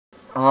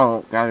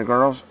Hello, guys and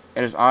girls.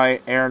 It is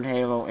I, Aaron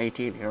Halo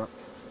 18 here.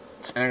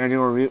 And I'm going to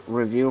do a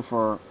review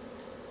for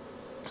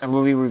a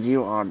movie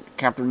review on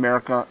Captain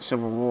America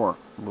Civil War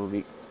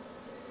movie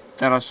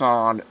that I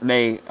saw on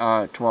May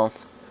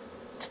 12th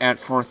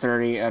at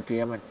 4:30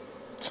 p.m. And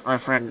my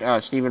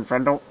friend Stephen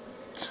Frendel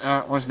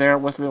was there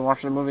with me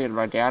watching the movie, and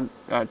my dad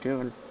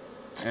too,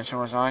 and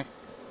so was I.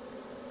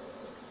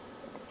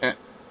 And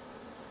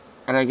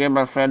I gave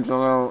my friends a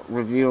little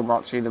review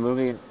about seeing the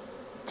movie,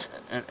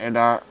 and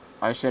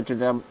I said to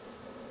them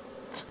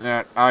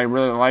that I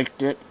really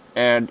liked it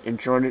and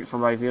enjoyed it for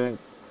my viewing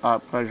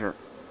pleasure.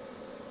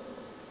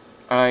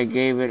 I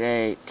gave it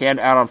a 10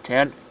 out of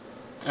 10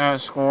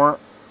 score.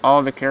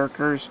 All the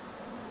characters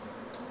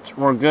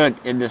were good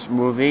in this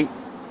movie,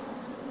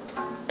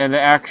 and the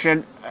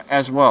action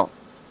as well.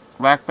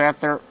 Black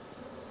Panther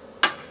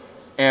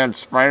and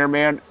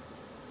Spider-Man,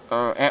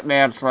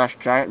 Ant-Man slash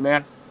Giant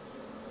Man,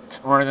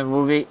 were in the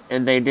movie,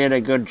 and they did a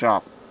good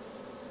job.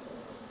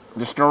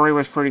 The story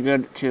was pretty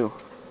good too.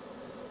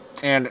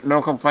 And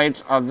no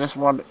complaints on this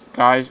one,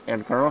 guys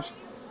and girls.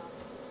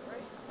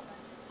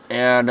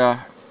 And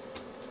I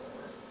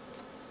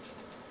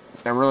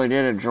really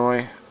did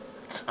enjoy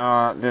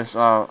this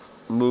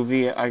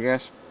movie, I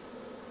guess.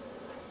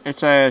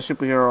 It's a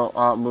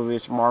superhero movie,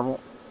 it's Marvel.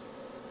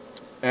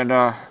 And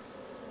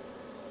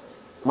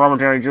Robert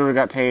Downey Jr.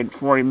 got paid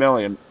 $40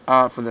 million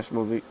for this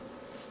movie,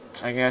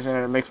 I guess, and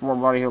if it makes more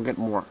money, he'll get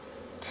more,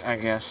 I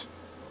guess.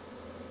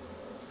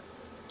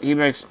 He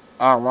makes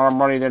a lot of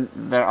money than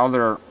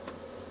other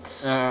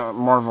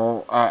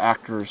Marvel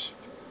actors.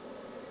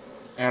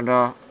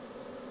 And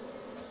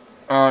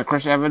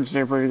Chris Evans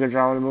did a pretty good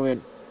job in the movie.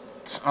 And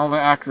all the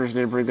actors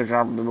did a pretty good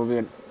job in the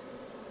movie.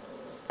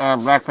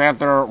 And Black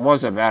Panther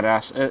was a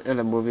badass in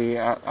the movie,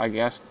 I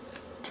guess.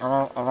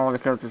 All of the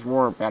characters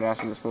were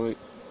badass in this movie.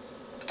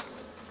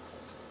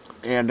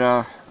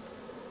 And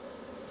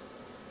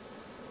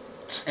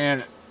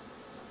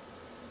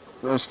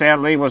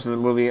Stan Lee was in the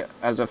movie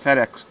as a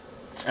FedEx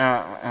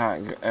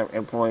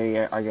employee,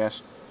 I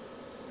guess.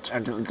 A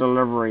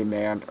delivery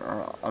man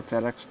of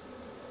FedEx.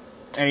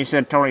 And he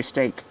said Tony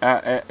Steak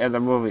in the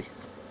movie,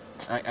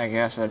 I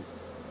guess. And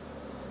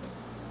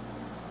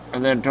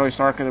then Tony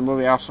Stark in the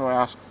movie also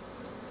asked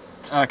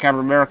Captain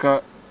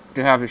America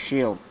to have his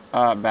shield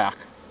back,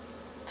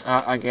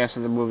 I guess,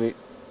 in the movie.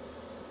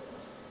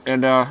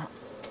 And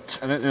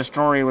the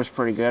story was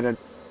pretty good.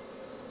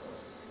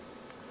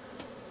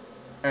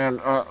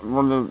 And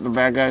one of the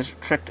bad guys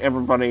tricked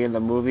everybody in the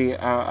movie,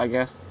 I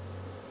guess.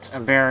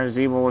 And Baron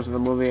Zemo was in the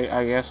movie,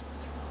 I guess.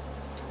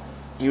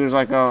 He was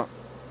like a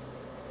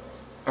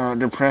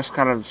depressed,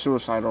 kind of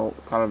suicidal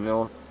kind of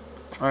villain.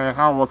 I mean, the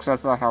comic books,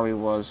 that's not how he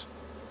was.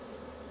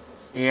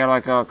 He had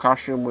like a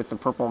costume with the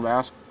purple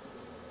mask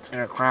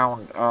and a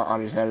crown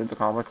on his head in the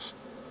comics.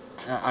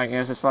 I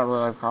guess it's not really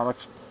like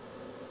comics.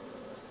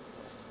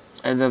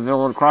 And the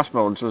villain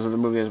Crossbones was in the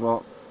movie as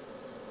well.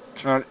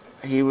 But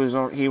he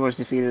was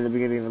defeated at the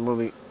beginning of the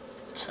movie,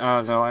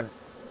 though.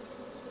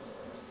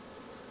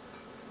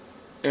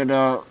 And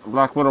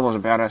Black Widow was a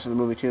badass in the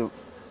movie too.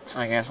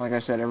 I guess, like I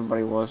said,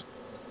 everybody was.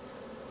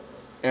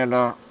 And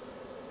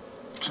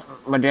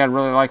my dad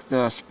really liked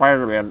the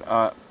Spider-Man.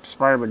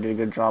 Spider-Man did a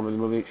good job in the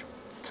movie.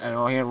 I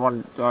know he had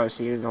one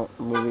scene in the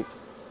movie.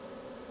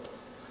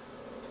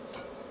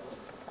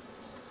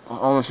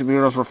 All the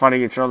superheroes were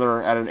fighting each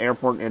other at an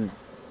airport in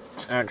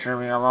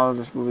Germany. A lot of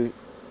this movie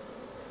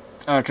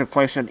took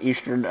place in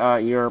Eastern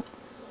Europe.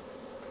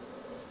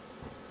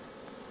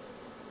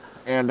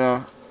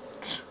 And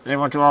they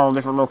went to all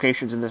different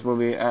locations in this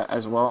movie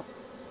as well.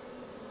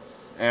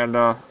 And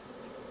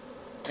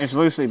it's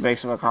loosely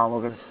based on the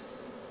comic book.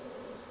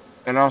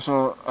 And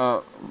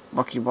also,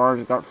 Bucky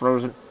Barnes got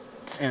frozen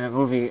in the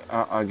movie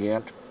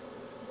again.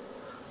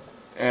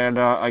 And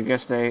I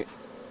guess they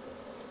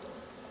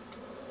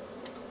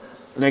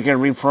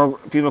can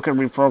people can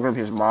reprogram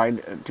his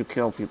mind to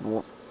kill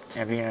people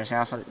and be an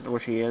assassin,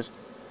 which he is.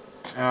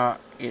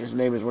 His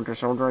name is Winter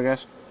Soldier, I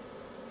guess,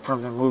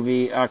 from the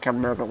movie Captain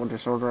America Winter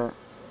Soldier.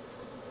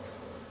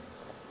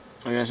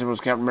 I guess it was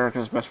Captain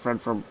America's best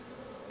friend from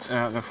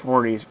the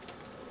 40s,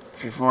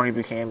 before he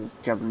became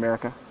Captain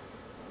America.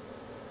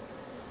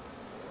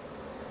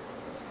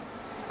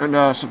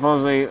 And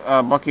supposedly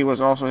Bucky was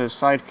also his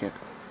sidekick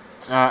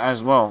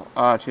as well,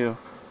 too.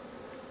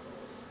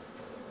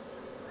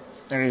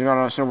 And he's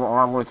got a silver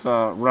arm with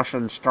a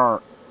Russian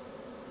star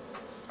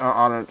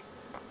on it.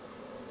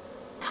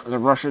 The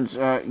Russians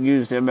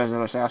used him as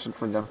an assassin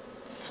for them,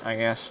 I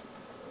guess.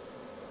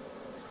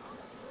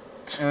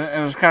 And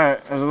it was a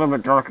little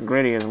bit dark and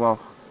gritty as well.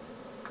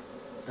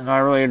 And I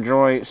really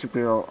enjoy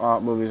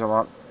superhero movies a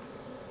lot.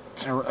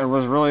 It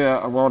was really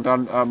a well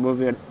done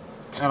movie, and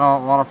I had a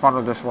lot of fun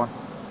with this one,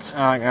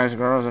 guys and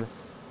girls.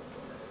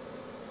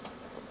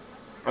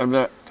 And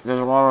there's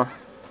a lot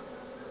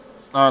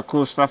of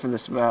cool stuff in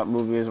this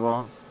movie as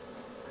well.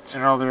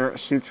 And all their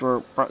suits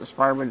were,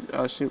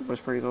 Spider-Man suit was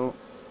pretty cool,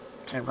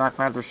 and Black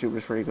Panther's suit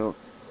was pretty cool.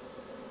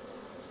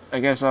 I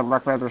guess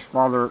Black Panther's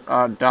father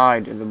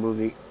died in the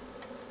movie,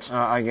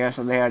 I guess,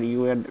 and they had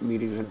UN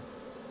meetings,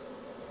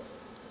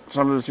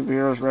 some of the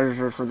superheroes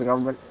registered for the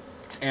government,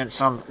 and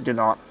some did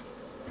not.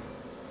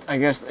 I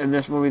guess in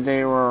this movie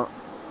the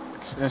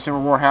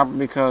Civil War happened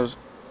because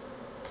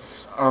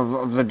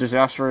of the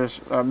disastrous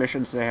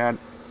missions they had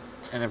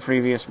in the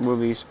previous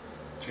movies.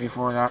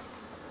 Before that,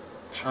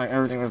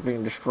 everything was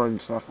being destroyed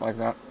and stuff like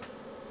that.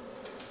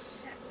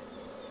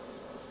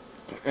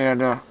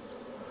 And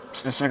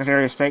the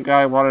Secretary of State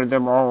guy wanted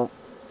them all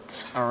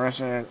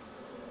arrested.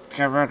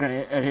 Captain America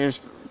and his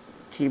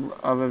team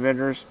of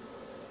Avengers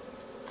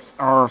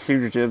are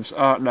fugitives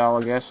now,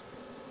 I guess.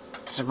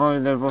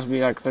 Supposedly they're supposed to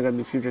be like, they're going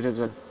to be fugitives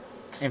in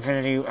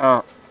Infinity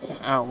War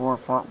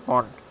Part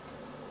 1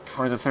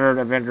 for the third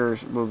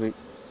Avengers movie.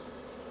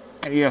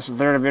 And yes, the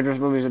third Avengers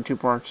movie is in 2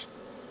 parts.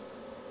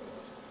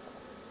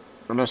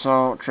 And I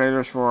saw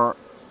trailers for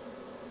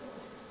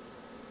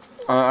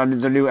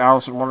the new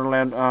Alice in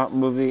Wonderland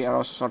movie. I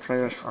also saw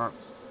trailers for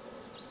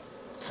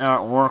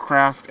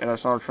Warcraft, and I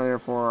saw a trailer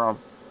for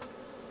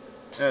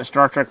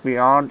Star Trek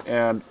Beyond,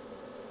 and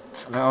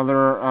the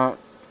other,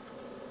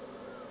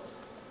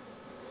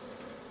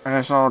 and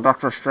I saw a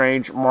Doctor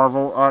Strange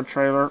Marvel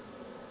trailer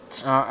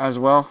as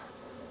well.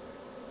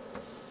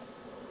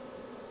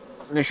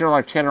 They show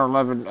like 10 or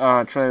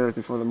 11 trailers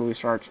before the movie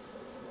starts.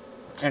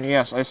 And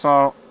yes, I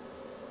saw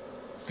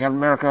Captain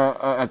America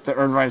at the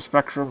Irvine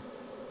Spectrum,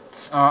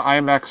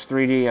 IMAX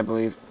 3D, I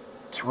believe.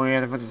 Where you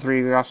had to put the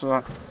 3D glasses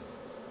on.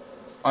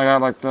 I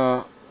got like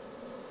the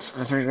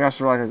 3D glasses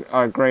were like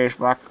a grayish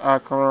black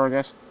color, I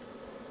guess.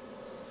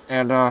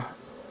 And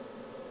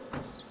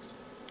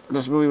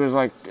this movie was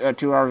like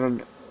 2 hours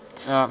and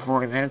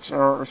 40 minutes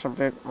or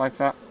something like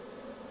that.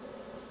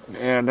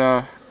 And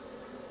I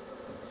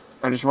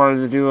just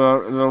wanted to do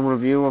a little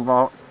review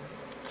about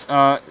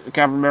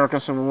Captain America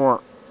Civil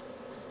War.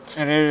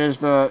 And it is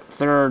the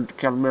third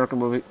Captain America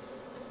movie.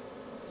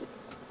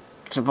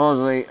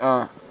 Supposedly,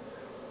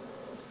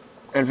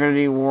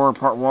 Infinity War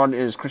Part 1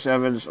 is Chris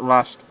Evans'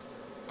 last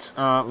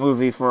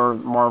movie for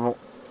Marvel.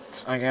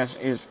 I guess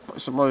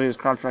supposedly his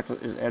contract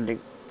is ending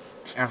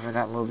after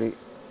that movie.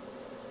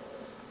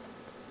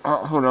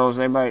 Who knows,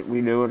 they might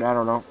renew it, I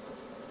don't know.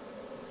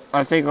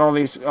 I think all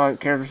these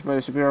characters by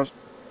the superheroes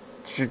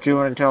should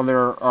do it until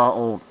they're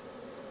old.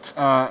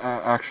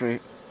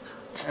 Actually.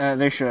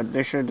 They should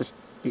just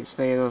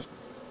stay those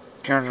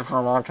characters for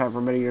a long time,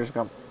 for many years to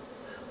come.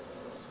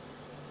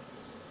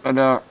 And,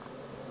 of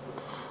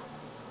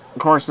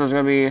course, there's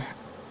going to be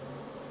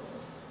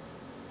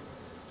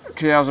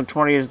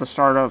 2020 is the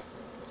start of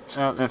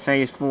the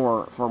Phase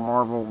 4 for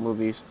Marvel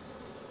movies.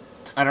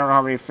 I don't know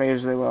how many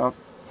phases they will have.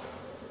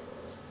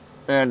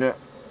 And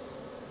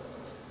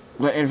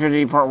the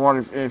Infinity Part 1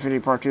 and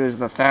Infinity Part 2 is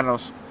the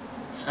Thanos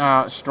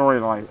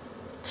storyline.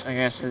 I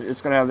guess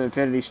it's going to have the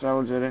Infinity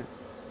Stones in it.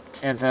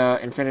 And the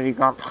Infinity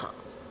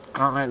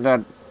Gauntlet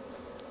that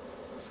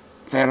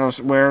Thanos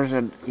wears,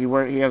 and he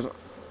has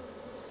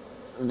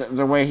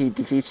the way he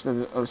defeats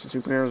the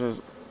superheroes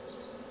is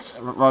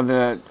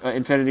the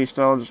Infinity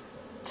Stones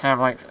have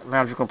like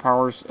magical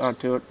powers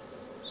to it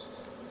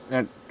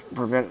that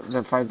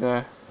fight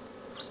the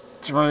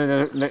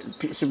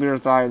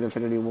superheroes die in the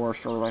Infinity War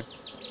storyline.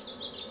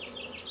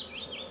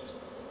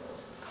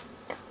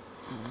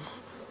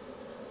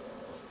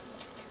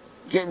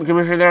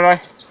 Commissioner there,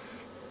 I?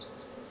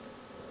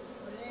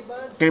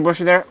 Can you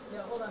push it there?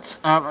 Yeah, hold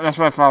on. That's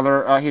my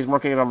father. He's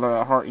working on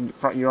the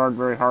front yard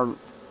very hard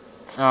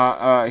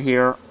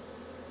here.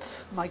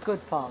 My good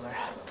father.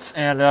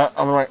 And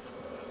on the right.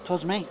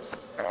 Towards me.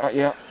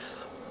 Yeah.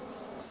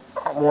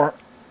 More.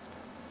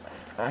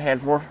 A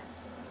hand more.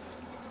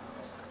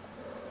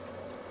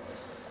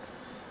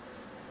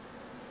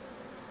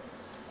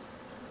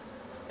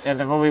 And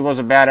the movie was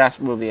a badass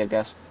movie, I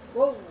guess.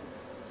 Whoa.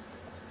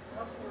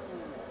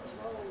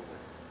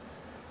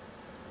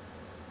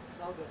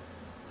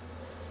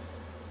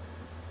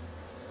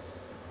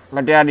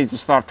 My dad needs to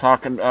stop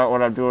talking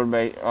when I'm doing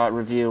my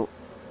review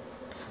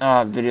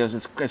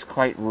videos. It's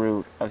quite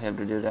rude of him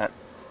to do that.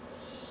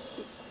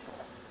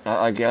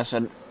 I guess,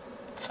 and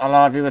a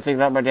lot of people think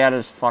that my dad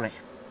is funny.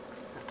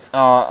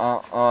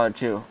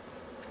 Too.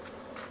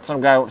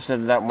 Some guy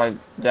said that my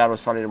dad was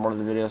funny in one of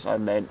the videos I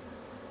made.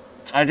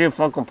 I do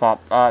Funko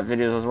Pop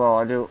videos as well.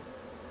 I do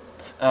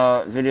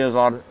videos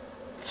on.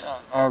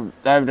 I've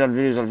done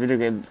videos on video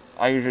games.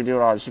 I usually do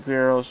it on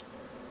superheroes,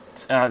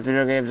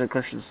 video games, and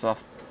Christian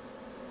stuff.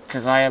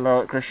 Because I am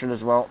a Christian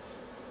as well.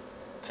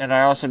 And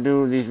I also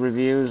do these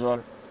reviews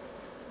on...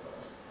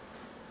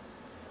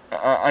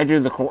 I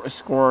do the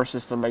score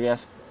system, I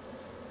guess.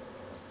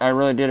 I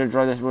really did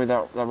enjoy this movie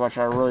that much.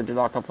 I really did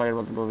not complain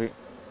about the movie.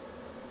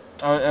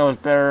 It was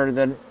better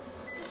than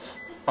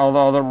all the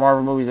other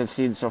Marvel movies I've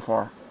seen so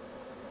far.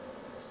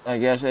 I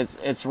guess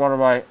it's one of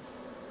my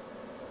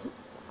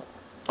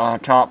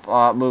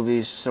top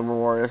movies, Civil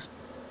War is.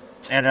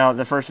 And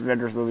the first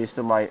Avengers movie is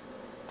still my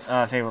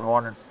favorite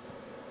one.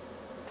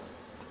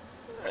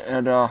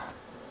 And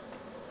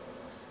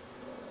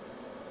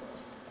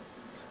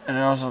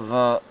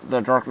also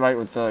the Dark Knight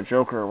with the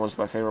Joker was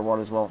my favorite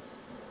one as well.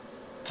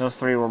 Those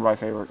three were my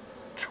favorite,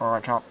 my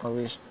top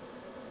movies.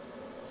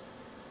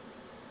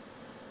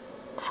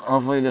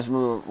 Hopefully this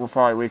movie will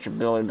probably reach $1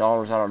 billion,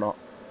 I don't know.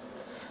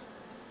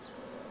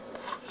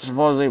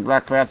 Supposedly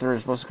Black Panther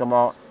is supposed to come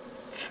out,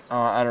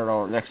 I don't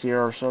know, next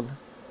year or so.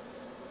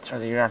 Or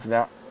the year after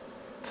that.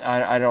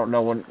 I don't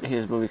know when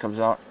his movie comes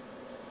out.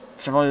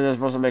 Supposedly they're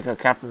supposed to make a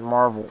Captain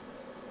Marvel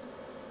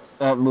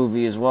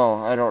movie as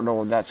well. I don't know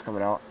when that's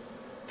coming out.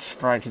 It's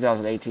probably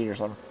 2018 or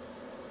something.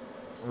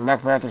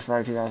 Black Panther's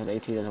probably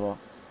 2018 as well.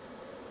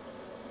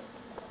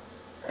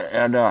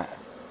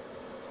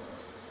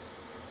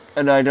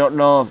 And I don't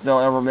know if they'll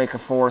ever make a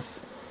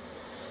fourth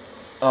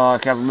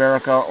Captain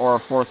America or a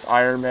fourth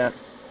Iron Man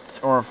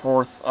or a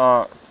fourth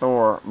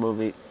Thor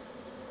movie.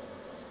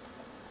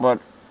 But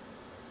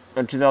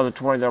in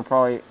 2020 they'll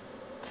probably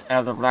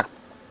have the Black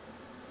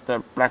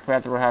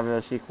Panther will have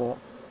a sequel,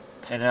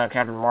 and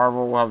Captain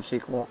Marvel will have a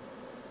sequel,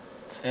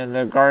 and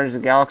the Guardians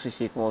of the Galaxy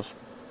sequels.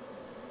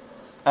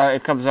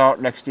 It comes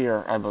out next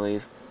year, I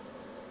believe,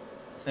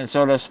 and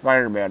so does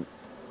Spider-Man.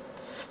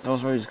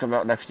 Those movies come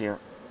out next year,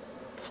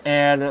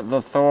 and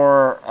the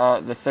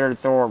third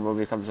Thor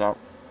movie comes out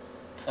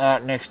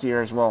next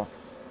year as well.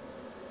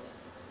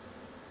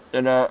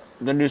 And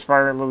the new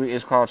Spider-Man movie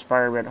is called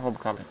Spider-Man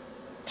Homecoming.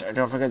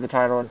 Don't forget the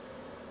title.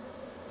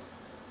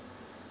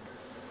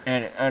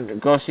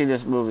 And go see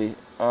this movie.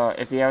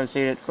 If you haven't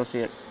seen it, go see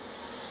it.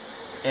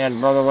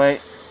 And by the way,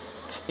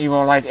 you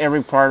will like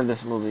every part of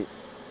this movie.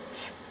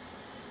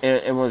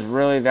 It was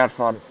really that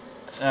fun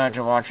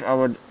to watch. I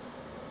would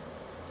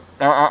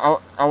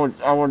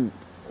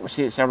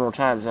see it several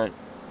times. It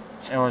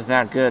was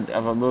that good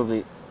of a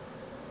movie.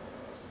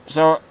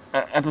 So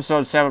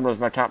episode 7 was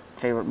my top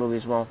favorite movie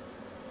as well.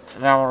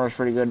 That one was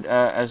pretty good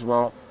as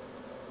well.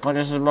 But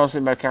this is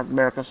mostly my Captain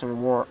America Civil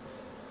War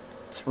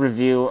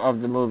review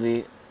of the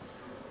movie.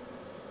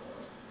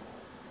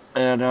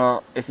 And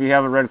if you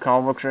haven't read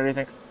comic books or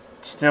anything,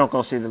 still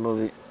go see the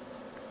movie.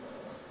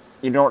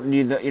 You don't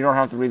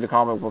have to read the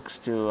comic books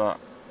to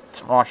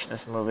watch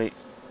this movie.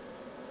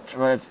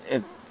 But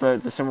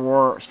the Civil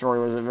War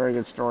story was a very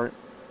good story.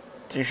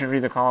 You should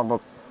read the comic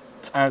book.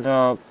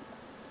 The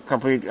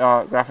complete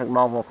graphic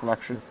novel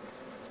collection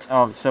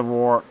of Civil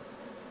War.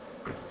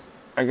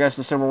 I guess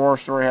the Civil War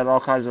story had all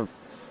kinds of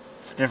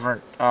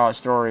different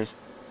stories.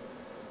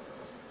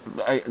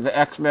 The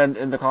X-Men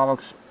in the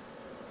comics,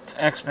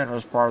 X-Men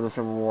was part of the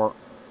Civil War,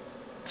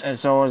 and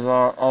so was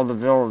all the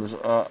villains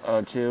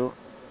too,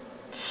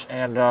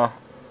 and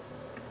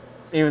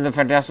even the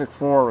Fantastic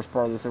Four was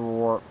part of the Civil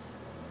War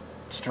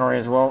story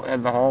as well,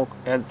 and the Hulk,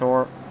 and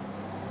Thor,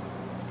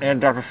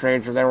 and Doctor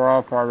Strange. They were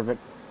all part of it.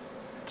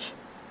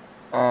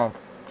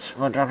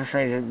 But Doctor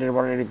Strange didn't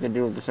want anything to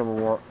do with the Civil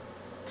War.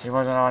 He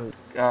wasn't on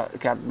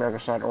Captain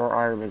America's side or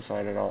Iron Man's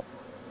side at all.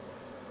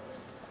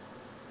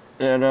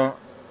 And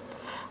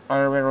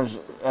Iron Man was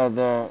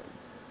the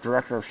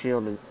director of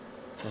S.H.I.E.L.D. in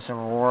the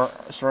Civil War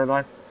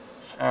storyline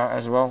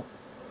as well.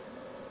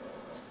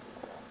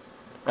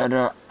 And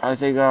I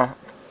think I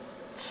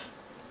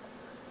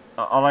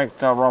like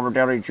the Robert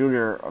Downey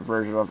Jr.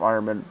 version of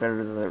Iron Man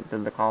better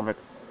than the comic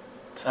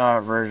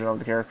version of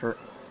the character.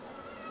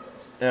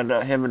 And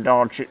him and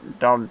Don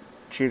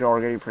Cheadle are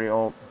getting pretty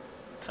old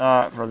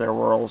for their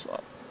roles.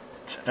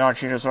 Don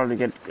Cheadle's starting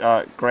to get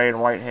gray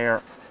and white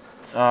hair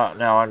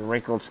now and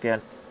wrinkled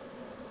skin.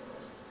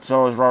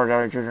 So is Robert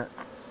Downey Jr.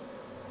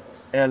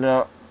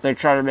 And they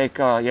try to make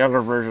a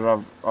younger version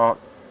of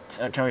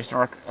Tony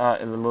Stark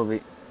in the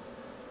movie.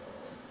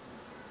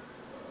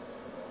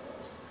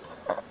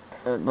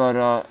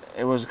 But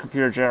it was a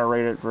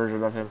computer-generated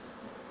version of him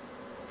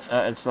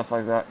and stuff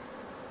like that.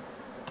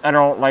 I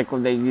don't like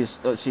when they use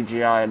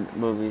CGI in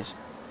movies.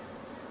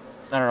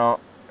 I don't know.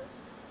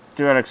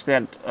 To an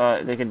extent,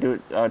 they can do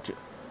it.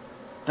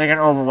 They can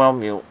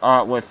overwhelm you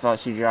with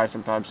CGI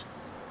sometimes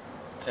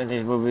in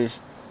these movies.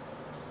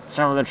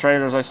 Some of the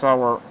trailers I saw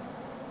were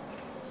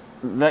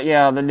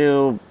the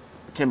new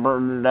Tim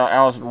Burton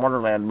Alice in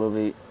Wonderland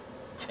movie.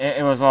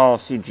 It was all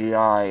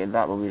CGI in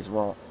that movie as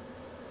well.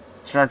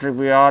 Star Trek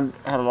Beyond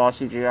had a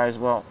lot of CGI as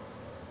well.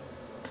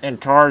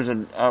 And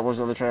Tarzan was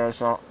the other trailer I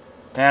saw.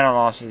 They had a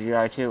lot of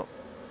CGI too.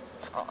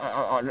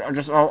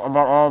 Just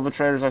about all the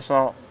trailers I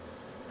saw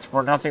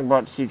were nothing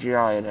but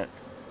CGI in it.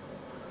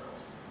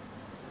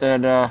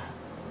 And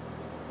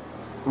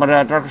but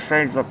Doctor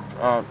Strange looked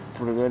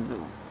pretty good.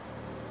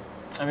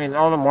 I mean,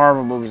 all the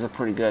Marvel movies look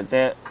pretty good.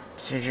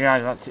 CGI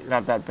is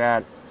not that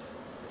bad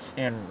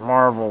in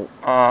Marvel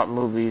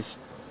movies.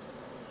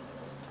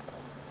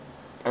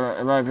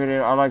 In my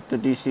opinion, I like the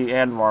DC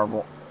and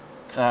Marvel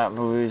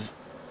movies.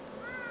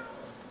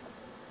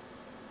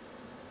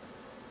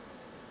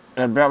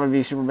 And Batman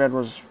v Superman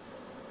was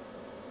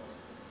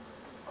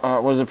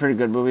a pretty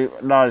good movie.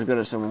 Not as good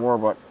as Civil War,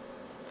 but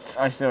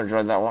I still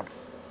enjoyed that one.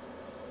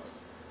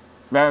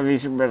 Batman v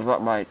Superman is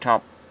not my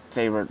top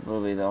favorite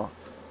movie, though.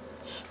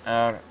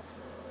 I've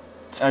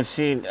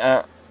seen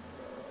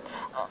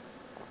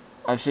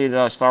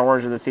Star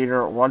Wars in the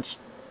theater once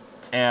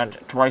and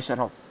twice at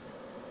home.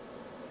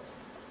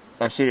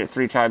 I've seen it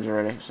 3 times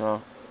already,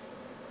 so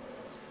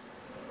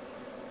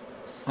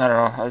I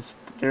don't know.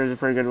 There's a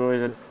pretty good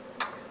movie.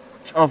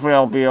 hopefully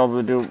I'll be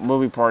able to do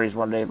movie parties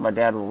one day if my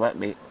dad will let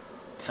me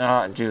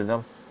do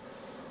them.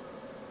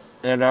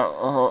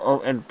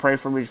 And pray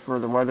for me for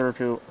the weather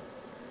to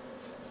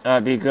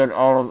be good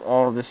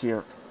all of this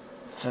year,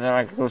 so that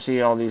I can go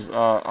see all these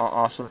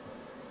awesome,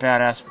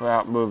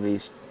 badass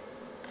movies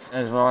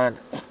as well.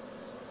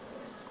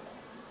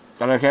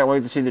 And I can't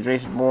wait to see the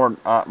Jason Bourne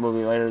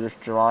movie later this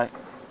July.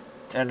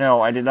 And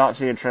no, I did not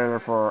see a trailer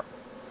for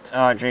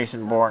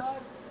Jason Bourne.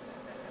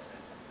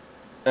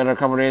 And a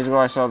couple days ago,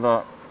 I saw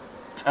the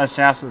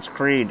Assassin's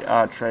Creed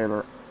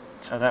trailer.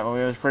 So that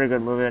movie was a pretty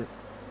good movie. And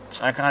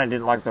I kind of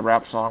didn't like the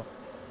rap song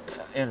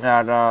in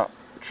that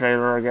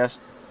trailer, I guess.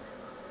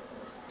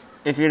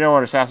 If you know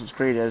what Assassin's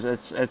Creed is,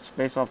 it's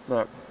based off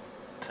the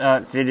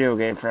video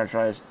game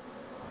franchise.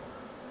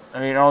 I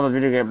mean, all the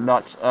video game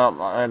nuts,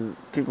 and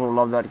people who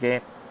love that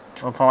game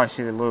will probably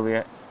see the movie.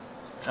 I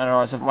don't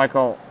know, it's a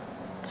Michael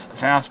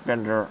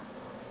Fassbender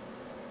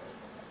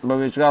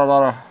movie. It's got a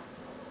lot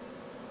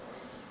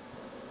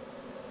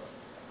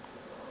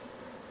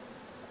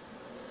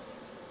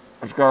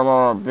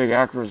of big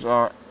actors.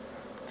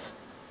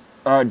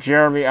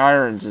 Jeremy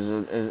Irons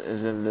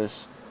is in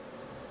this.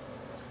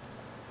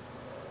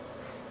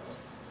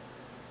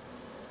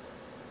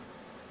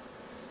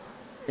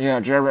 Yeah,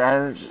 Jeremy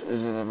Irons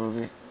is in the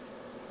movie.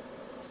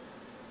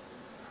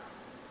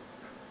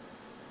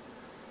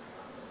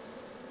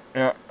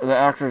 Yeah, the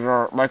actors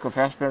are Michael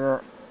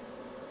Fassbender,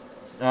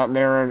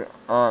 Maren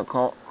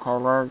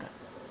Collard,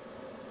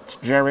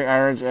 Jeremy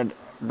Irons, and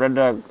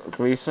Brenda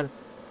Gleeson,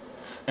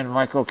 and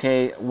Michael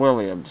K.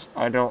 Williams.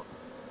 I don't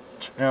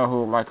know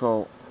who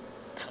Michael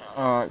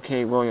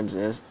K. Williams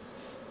is.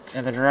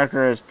 And the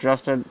director is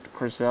Justin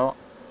Crisell,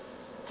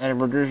 and the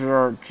producers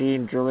are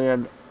Jean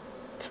Julian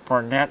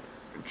Barnett,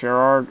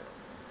 Gerard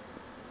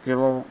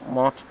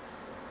Guillemot,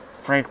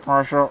 Frank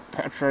Marshall,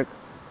 Patrick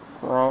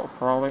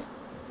Crawley,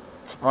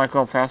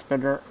 Michael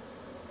Fassbender,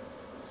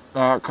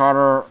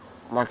 Connor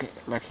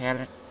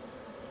McCann,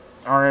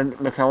 Arnon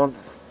McKellen.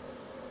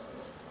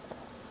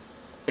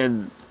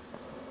 In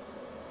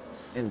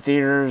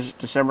theaters,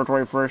 December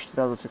 21st,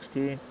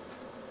 2016.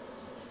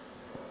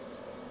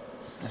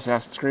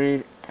 Assassin's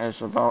Creed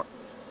is about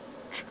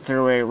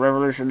through a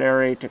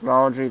revolutionary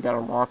technology that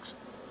unlocks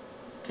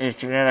his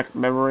genetic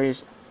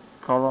memories.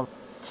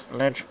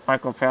 Lynch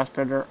Michael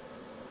Fassbender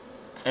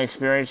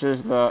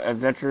experiences the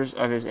adventures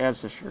of his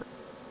ancestor,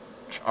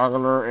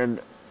 Aguilar in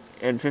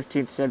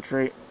 15th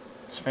century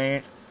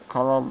Spain.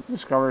 Colum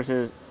discovers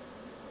he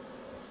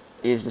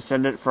is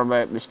descendant from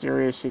a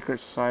mysterious secret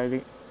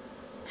society,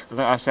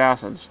 the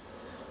Assassins,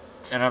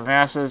 and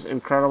amasses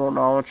incredible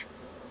knowledge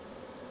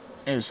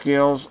and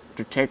skills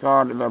to take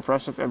on the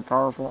oppressive and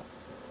powerful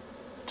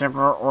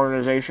Templar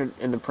organization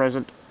in the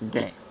present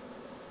day.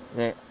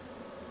 The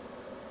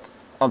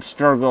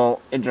Abstergo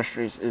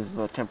Industries is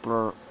the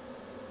Templar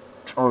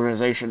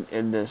organization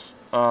in this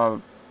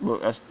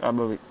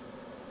movie.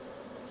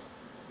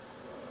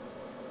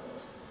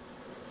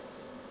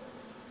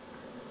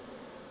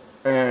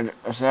 And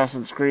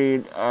Assassin's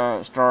Creed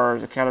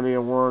stars Academy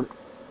Award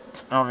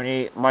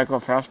nominee Michael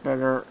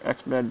Fassbender,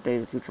 X-Men Day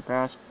of the Future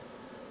Past,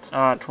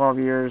 12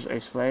 Years a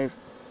Slave,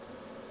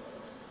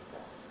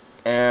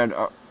 and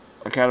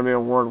Academy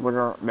Award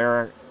winner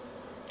Maren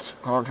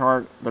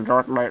Collard, The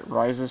Dark Knight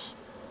Rises,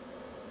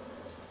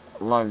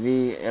 La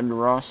Vie en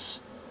Rose.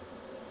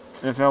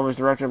 The film is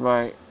directed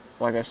by,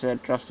 like I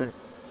said, Justin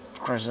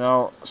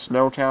Crisell,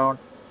 Snowtown,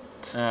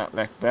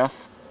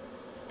 Macbeth.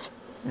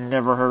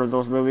 Never heard of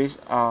those movies.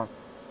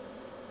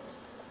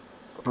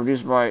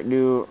 Produced by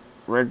New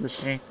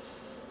Regency,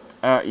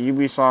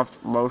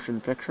 Ubisoft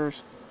Motion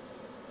Pictures.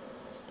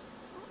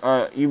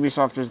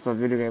 Ubisoft is the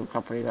video game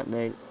company that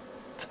made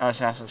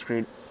Assassin's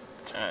Creed,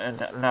 and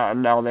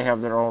now they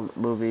have their own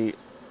movie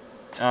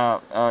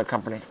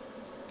company.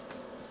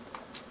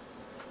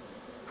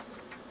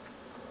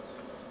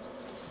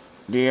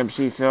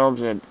 DMC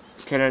Films and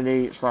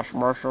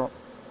Kennedy/Marshall,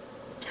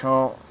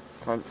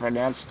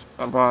 co-financed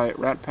by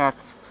Rat Pack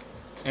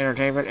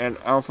Entertainment and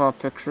Alpha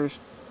Pictures,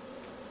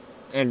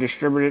 and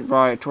distributed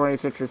by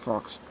 20th Century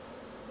Fox.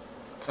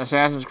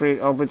 Assassin's Creed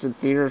opens in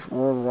theaters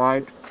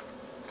worldwide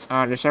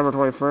on December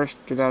 21st,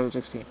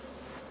 2016.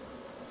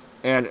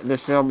 And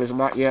this film is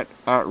not yet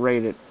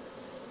rated.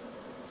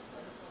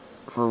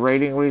 For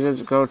rating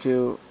reasons, go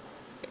to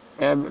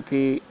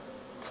mpaa.org,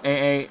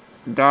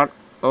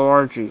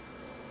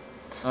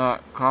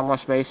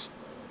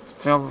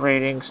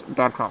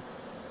 filmratings.com.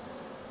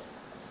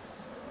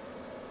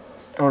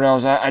 What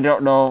else? I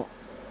don't know.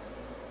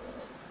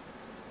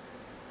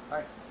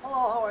 Hi.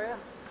 Hello, how are you?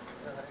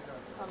 Good, how are you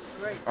doing? I'm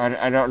great.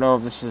 I don't know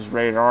if this is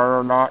rated R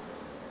or not.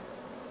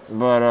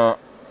 But,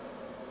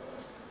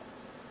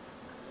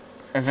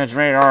 if it's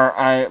rated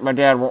R, my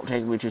dad won't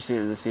take me to see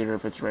it in the theater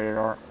if it's rated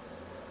R.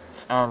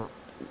 I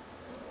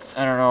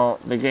don't know.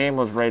 The game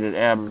was rated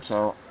M,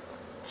 so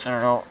I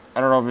don't know.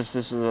 I don't know if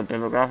this is a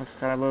demographic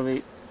kind of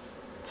movie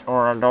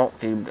or an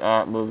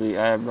adult-themed movie.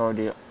 I have no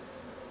idea.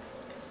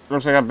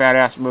 Looks like a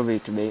badass movie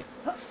to me.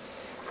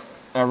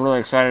 I'm really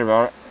excited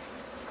about it.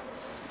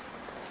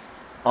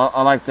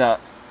 I like that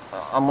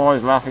I'm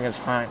always laughing and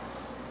smiling.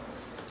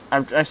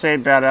 I say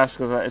badass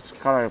because it's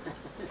kind of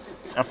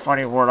a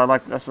funny word.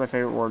 That's my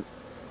favorite word.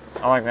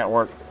 I like that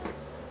word.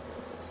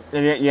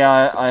 And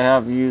yeah, I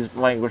have used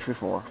language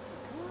before.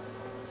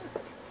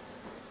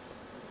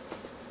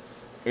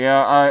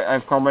 Yeah,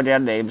 I've called my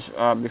dad names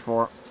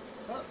before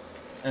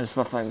and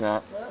stuff like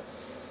that.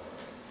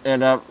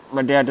 And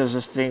my dad does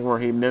this thing where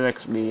he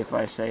mimics me if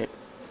I say it.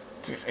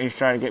 He's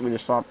trying to get me to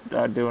stop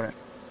doing it.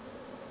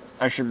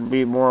 I should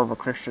be more of a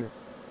Christian.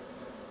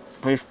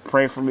 Please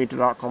pray for me to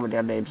not call my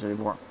dad names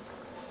anymore.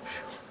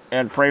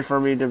 And pray for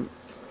me to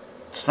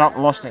stop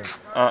lusting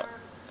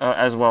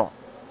as well.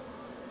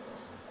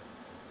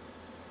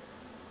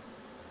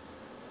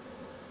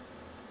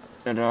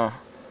 And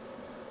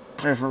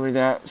pray for me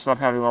to stop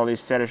having all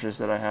these fetishes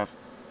that I have.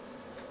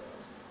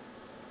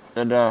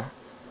 And I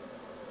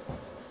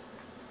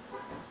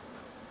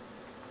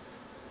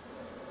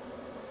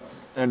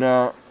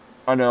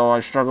know I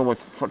struggle with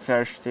foot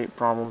fetish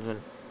problems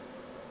and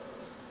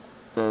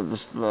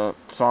the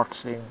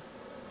socks thing.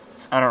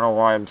 I don't know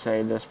why I'm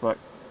saying this, but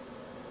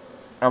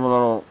I'm a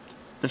little.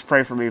 Just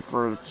pray for me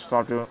to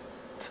stop doing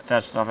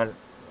that stuff and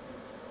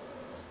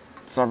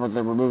stuff with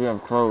the removing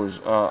of clothes.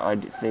 I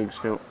do things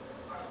too.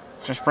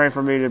 Just pray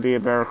for me to be a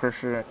better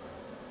Christian.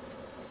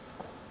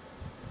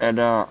 And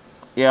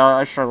yeah,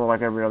 I struggle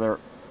like every other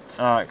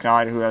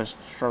guy who has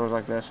struggles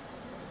like this.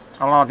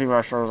 A lot of people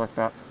have struggles like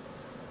that.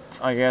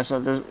 I guess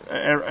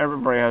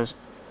everybody has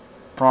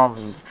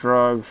problems with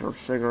drugs or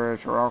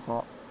cigarettes or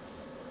alcohol.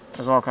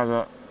 There's all kinds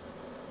of.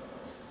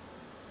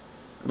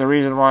 The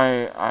reason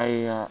why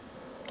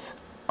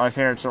my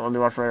parents don't let me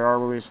watch rated R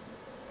movies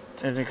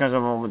is because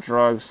of all the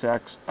drugs,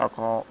 sex,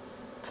 alcohol,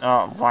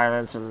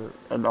 violence,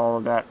 and all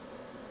of that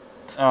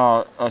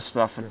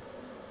stuff, and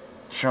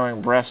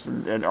showing breasts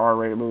in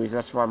R-rated movies.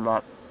 That's why I'm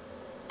not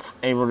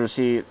able to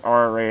see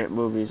R-rated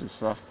movies and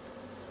stuff.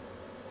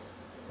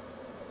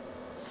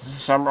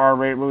 Some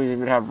R-rated movies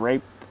even have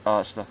rape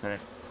stuff in it.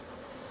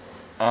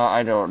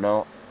 I don't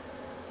know.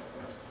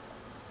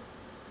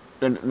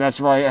 And that's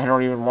why I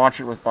don't even watch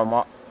it with my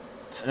mom.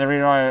 And the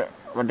reason why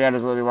my dad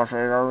doesn't let me watch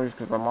rated R movies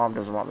because my mom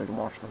doesn't want me to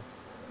watch them.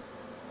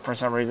 For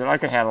some reason, I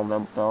can handle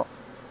them though.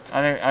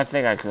 I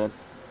think I could.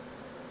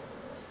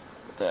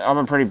 I'm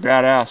a pretty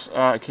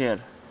badass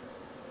kid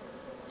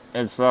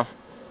and stuff.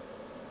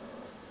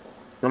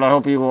 And I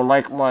hope you will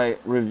like my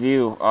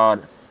review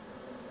on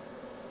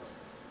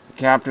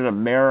Captain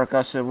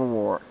America: Civil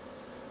War.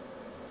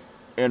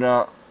 And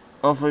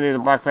hopefully the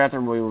Black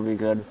Panther movie will be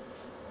good.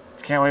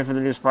 Can't wait for the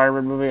new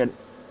Spider-Man movie and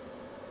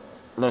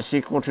the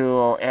sequel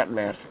to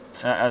Ant-Man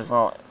as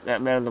well.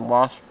 Ant-Man and the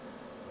Wasp.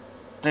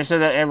 They said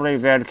that Emily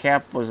Van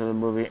Camp was in the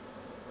movie.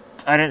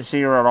 I didn't see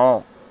her at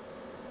all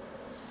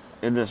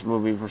in this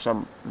movie for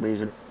some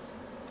reason.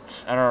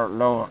 I don't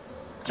know.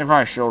 They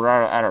probably showed her.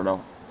 I don't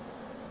know.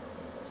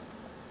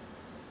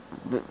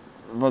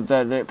 But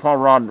the Paul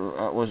Rudd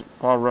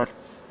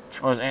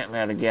was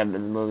Ant-Man again in the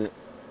movie.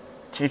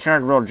 He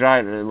turned real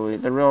giant in the movie.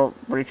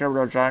 When he turned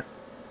real giant,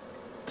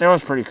 that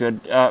was pretty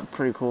good.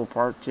 Pretty cool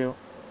part too.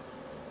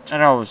 I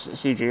know it was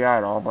CGI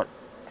and all, but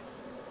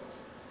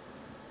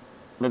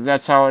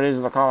that's how it is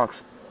in the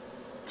comics.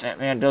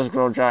 Ant-Man does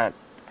grow giant,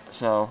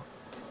 so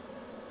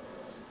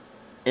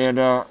and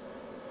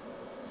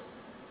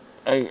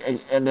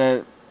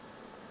and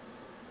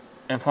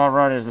Paul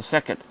Rudd is the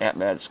second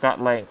Ant-Man,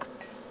 Scott Lang.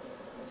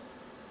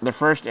 The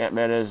first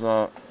Ant-Man is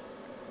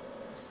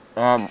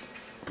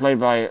played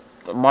by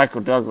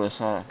Michael Douglas.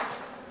 I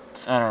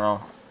don't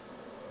know,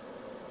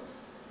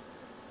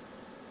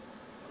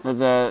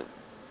 but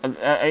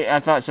I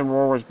thought Civil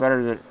War was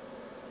better than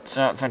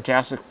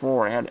Fantastic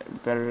Four. It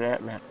had better than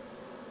Ant-Man.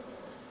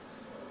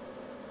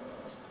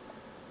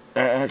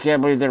 I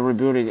can't believe they're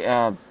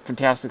rebooting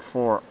Fantastic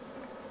Four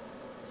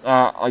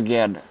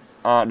again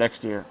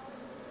next year,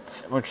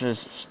 which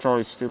is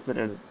totally stupid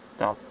and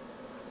dumb.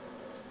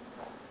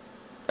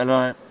 And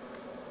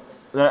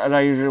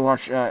I usually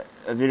watch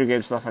video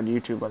game stuff on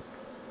YouTube, but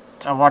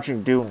I'm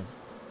watching Doom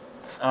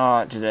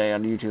today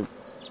on YouTube.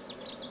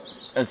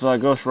 It's a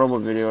Ghost Robo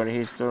video, and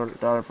he's done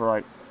it for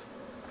like.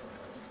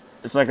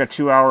 It's like a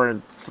 2 hour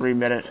and 3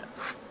 minute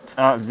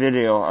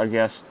video, I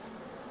guess.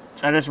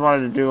 I just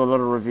wanted to do a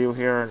little review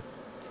here. And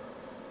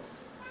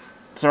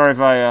sorry if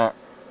I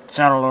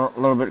sound a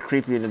little bit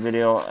creepy in the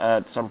video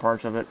at some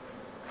parts of it.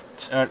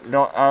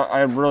 No,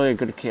 I'm really a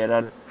good kid.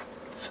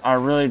 I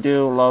really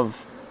do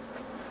love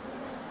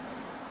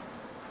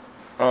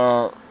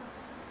the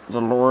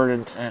Lord,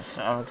 and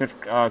I'm a good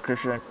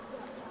Christian.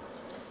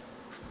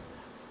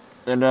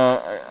 And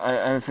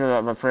I feel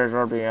that my prayers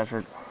are being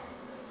answered.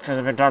 Because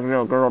I've been talking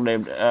to a girl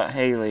named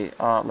Haley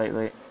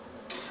lately.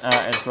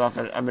 And stuff.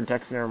 And I've been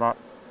texting her a lot.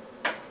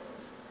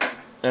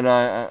 And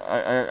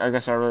I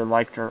guess I really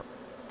liked her.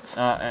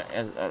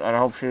 And I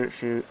hope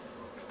she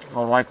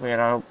will like me.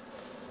 And I hope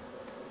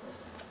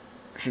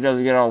she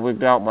doesn't get all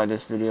wigged out by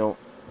this video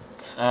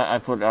I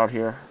put out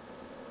here.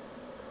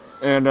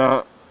 And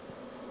I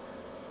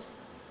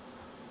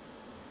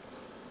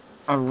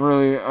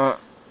really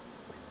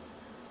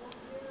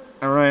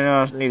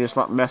need to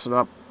stop messing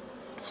up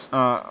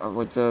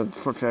with the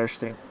foot fetish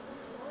thing.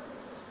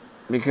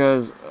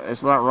 Because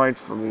it's not right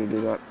for me to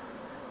do that.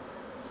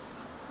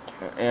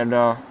 And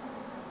of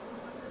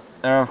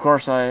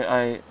course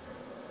I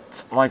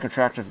like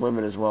attractive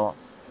women as well.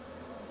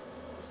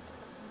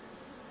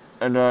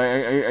 And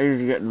I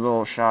usually get a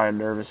little shy and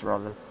nervous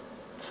around them.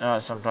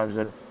 Sometimes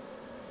then.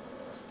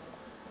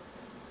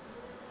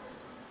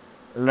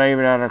 And I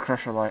even had a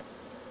crush on my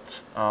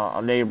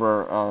a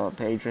neighbor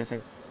Paige, I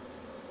think.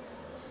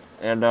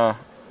 And I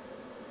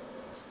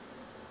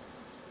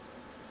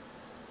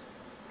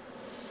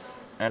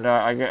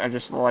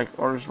just like,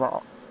 I just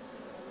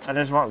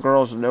want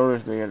girls to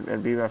notice me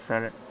and be my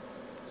friend,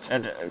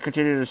 and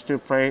continue to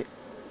pray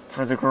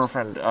for the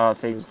girlfriend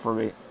thing for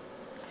me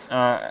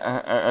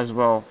as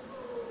well.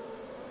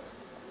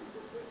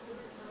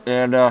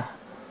 And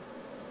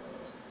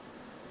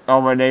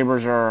all my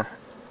neighbors are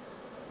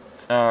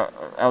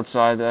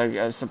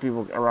outside. Some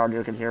people around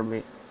here can hear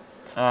me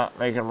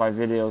making my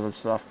videos and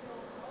stuff.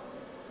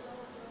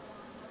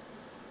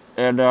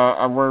 And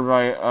I'm wearing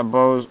my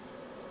Bose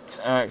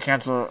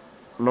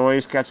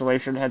noise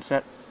cancellation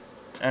headset.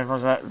 And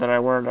was that I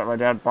wear that my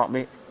dad bought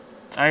me.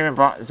 I even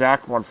bought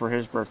Zach one for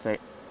his birthday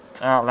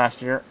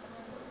last year.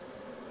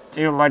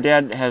 Even my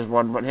dad has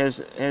one, but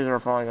his are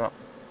falling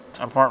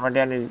apart. My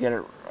dad needs to get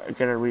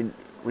it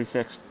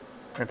refixed,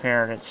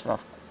 repaired and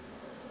stuff.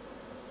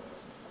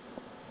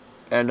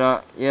 And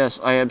yes,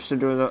 I am still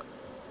doing the.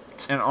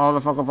 And all the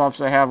Funko Pops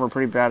I have are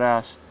pretty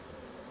badass.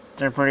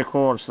 They're pretty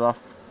cool and stuff.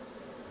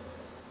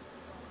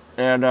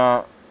 And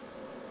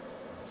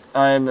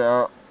and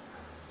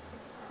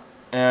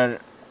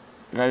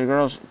guys and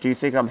girls, do you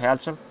think I'm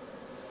handsome?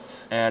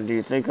 And do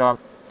you think I'm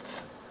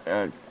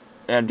and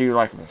do you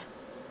like me?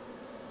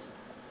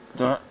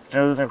 Those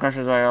are the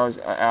questions I always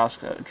ask,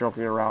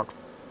 joking around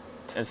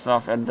and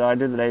stuff. And I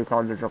do the name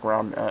card to joke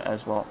around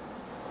as well.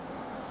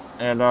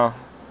 And I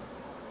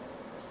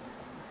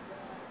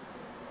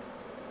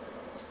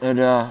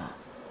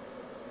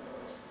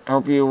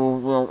hope you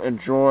will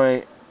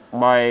enjoy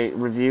my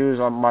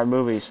reviews on my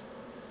movies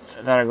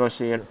that I go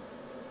see. And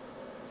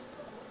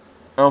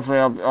hopefully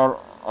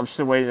I'm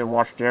still waiting to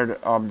watch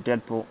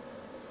Deadpool.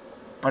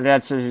 My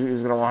dad says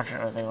he's gonna watch it,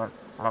 I think, when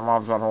my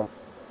mom's not home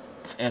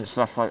and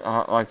stuff like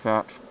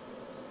that.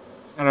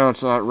 I know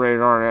it's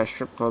rated R and has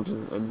strip clubs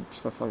and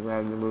stuff like that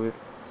in the movie,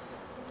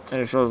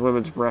 and it shows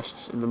women's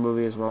breasts in the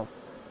movie as well.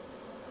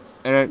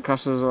 And it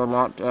cusses a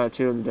lot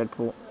too in the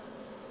Deadpool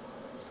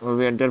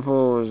movie. And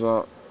Deadpool is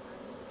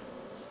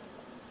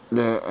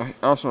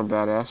also a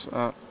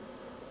badass.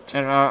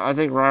 And I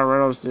think Ryan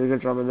Reynolds did a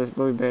good job in this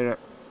movie. Made it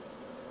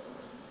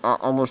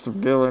almost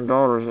 $1 billion.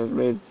 It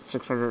made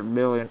 600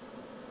 million.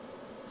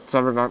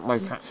 Something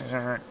like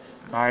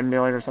 609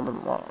 million or something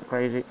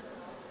crazy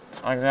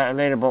like that. It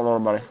made a boatload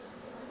of money,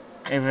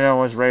 even though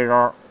it was rated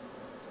R.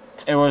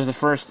 It was the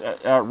first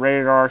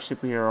rated R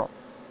superhero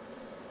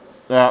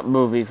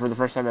movie for the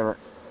first time ever,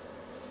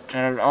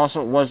 and it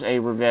also was a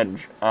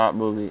revenge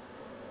movie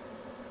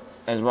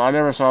as well. I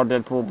never saw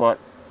Deadpool, but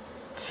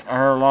I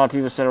heard a lot of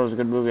people said it was a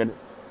good movie. And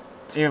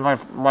even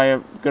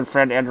my good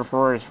friend Andrew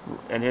Flores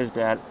and his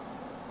dad,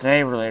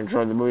 they really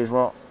enjoyed the movie as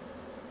well.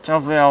 So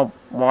hopefully I'll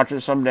watch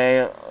it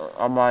someday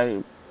on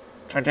my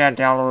dad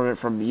downloaded it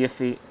from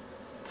Yiffy,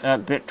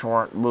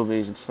 BitTorrent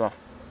movies and stuff.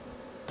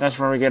 That's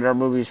where we get our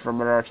movies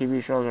from and our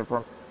TV shows are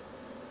from.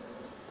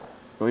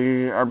 We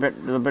use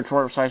the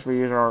BitTorrent sites we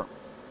use are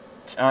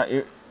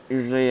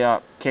usually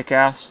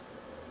Kick-Ass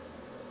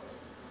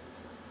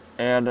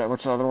and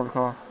what's the other one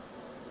called?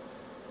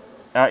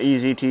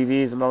 Easy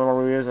TV is another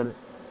one we use, and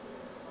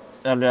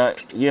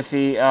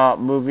Yiffy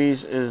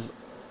Movies is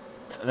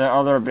the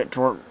other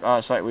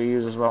BitTorrent site we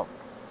use as well.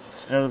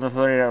 Those are the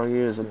three that we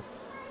use, and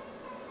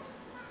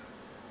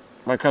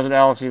my cousin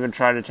Alex even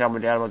tried to tell my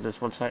dad about this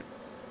website.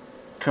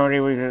 Cody,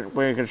 we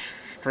can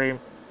stream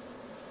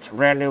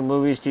brand new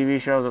movies, TV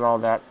shows, and all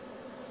that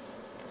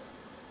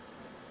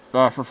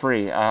for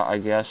free, I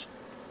guess.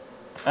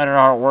 I don't know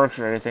how it works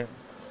or anything.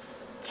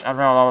 I'm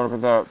not allowed to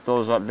look at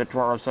those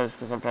BitTorrent websites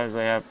because sometimes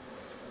they have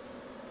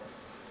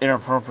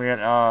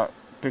inappropriate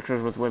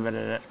pictures with women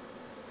in it,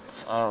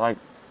 like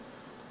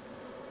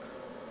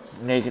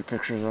naked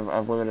pictures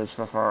of women and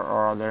stuff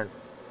are on there.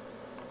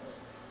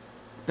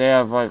 They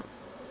have like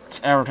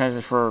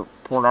advertisements for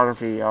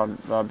pornography on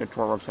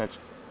BitTorrent websites,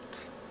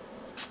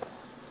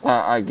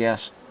 I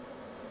guess.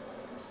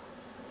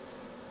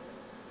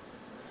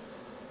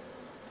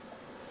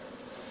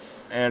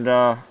 And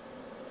I'm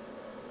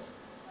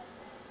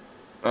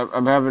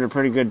having a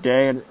pretty good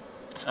day, and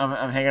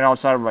I'm hanging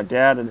outside with my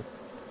dad, and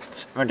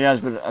my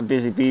dad's been a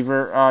busy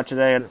beaver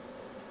today, and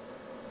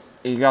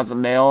he got the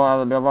mail out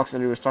of the mailbox,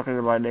 and he was talking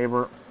to my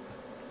neighbor,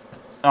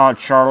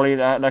 Charlie,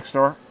 next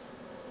door.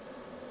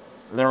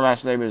 Their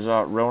last name is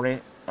Roney,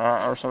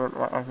 or something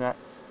like that.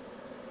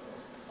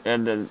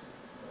 And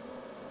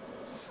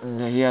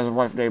then he has a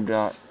wife named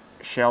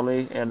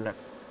Shelly, and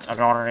a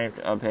daughter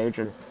named Paige,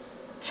 and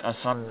a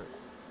son.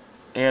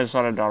 He has a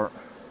son and daughter.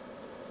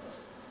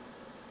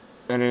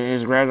 And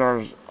his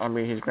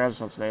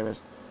grandson's name is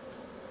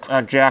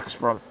Jax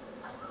from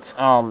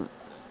Sons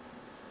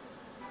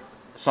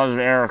of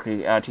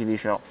Anarchy TV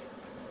show,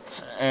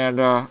 and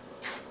I'm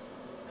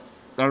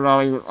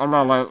not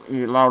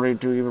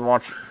allowed to even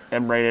watch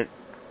M-rated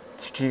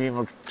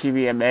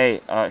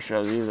TVMA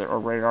shows either, or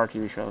rated R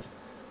TV shows,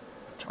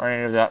 or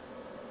any of that,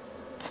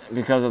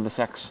 because of the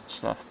sex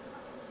stuff.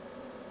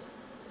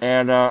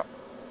 And I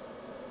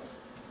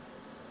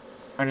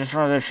just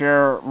wanted to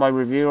share my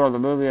review of the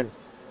movie, and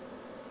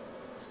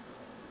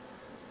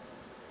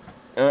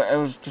it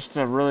was just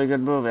a really good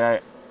movie. I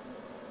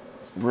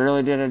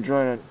really did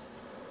enjoy it.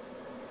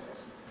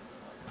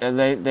 And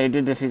they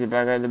did defeat the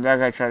bad guy. The bad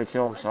guy tried to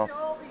kill himself. I see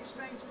all these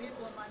strange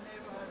people in my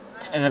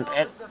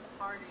neighborhood,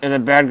 And the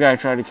bad guy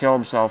tried to kill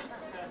himself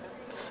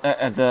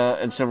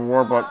in Civil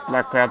War, but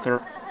Black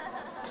Panther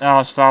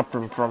stopped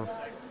him from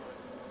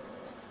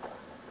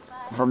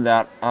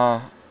that.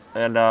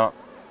 And the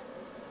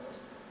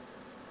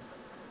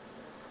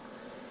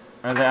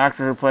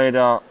actor who played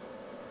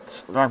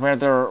Black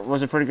Panther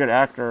was a pretty good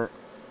actor.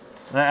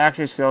 The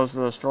acting skills,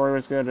 the story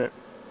was good.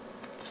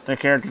 The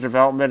character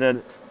development,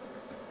 and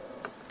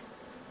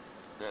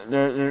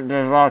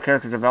there's a lot of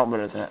character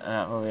development in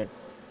that movie.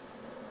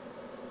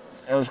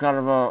 It was kind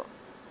of a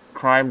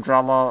crime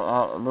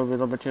drama movie a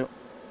little bit too.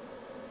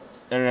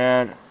 And it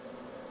had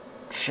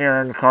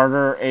Sharon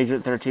Carter,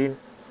 Agent 13,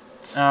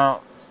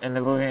 in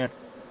the movie. And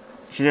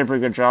she did a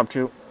pretty good job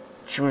too.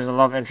 She was the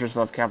love interest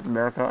of Captain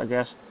America, I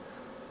guess.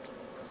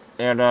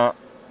 And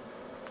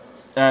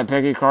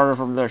Peggy Carter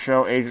from the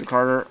show Agent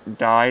Carter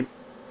died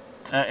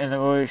in the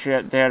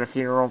movie. They had a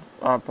funeral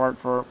part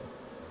for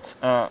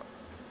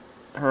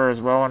her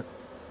as well. And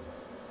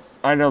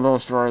I know the whole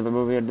story of the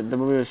movie. And the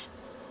movie was,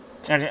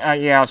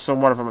 yeah,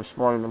 somewhat if I'm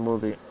spoiling the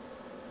movie.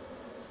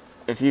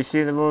 If you've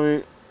seen the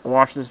movie,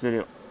 watch this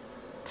video.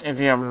 If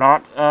you have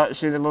not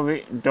seen the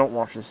movie, don't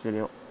watch this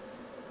video.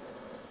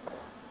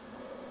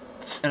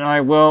 And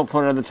I will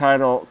put in the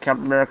title,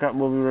 Captain America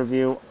movie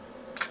review,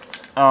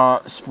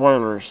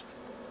 spoilers.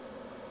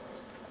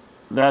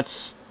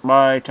 That's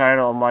my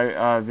title of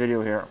my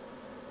video here.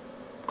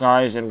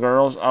 Guys and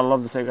girls. I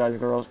love to say guys and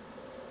girls.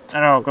 I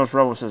know Ghost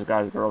Robo says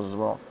guys and girls as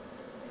well.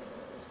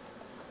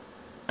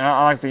 And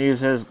I like to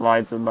use his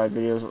lines in my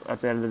videos at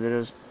the end of the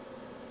videos.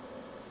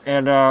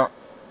 And I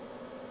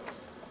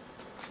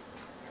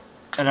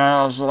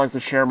also like to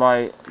share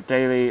my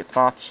daily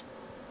thoughts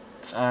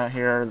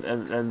here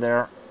and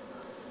there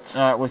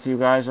with you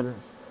guys. And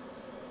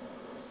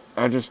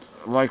I just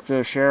like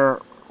to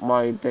share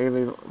my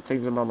daily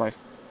things in my life.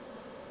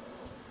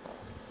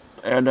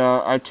 And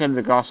I tend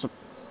to gossip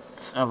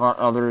about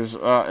others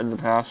in the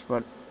past,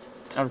 but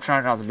I'm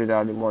trying not to do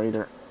that anymore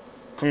either.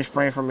 Please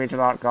pray for me to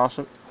not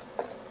gossip.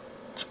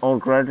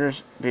 Old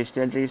grudges, be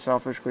stingy,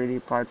 selfish, greedy,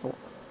 prideful,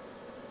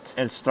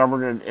 and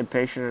stubborn and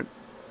impatient,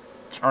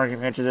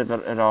 argumentative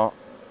at all.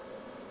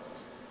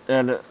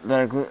 And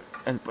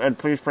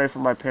please pray for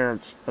my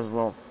parents as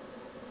well.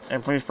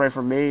 And please pray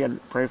for me,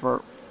 and pray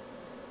for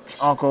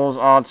uncles,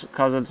 aunts,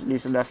 cousins,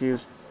 nieces, and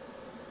nephews,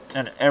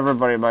 and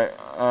everybody in my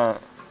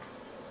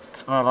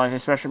life,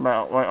 especially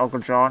my Uncle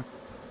John,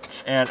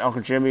 and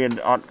Uncle Jimmy,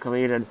 and Aunt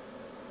Colleen, and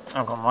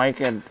Uncle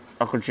Mike, and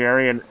Uncle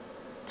Jerry, and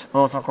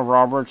both Uncle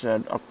Roberts,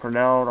 and Uncle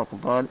Cornell, and Uncle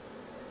Bud,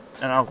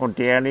 and Uncle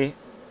Danny,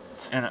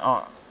 and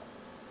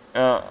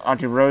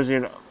Auntie Rosie,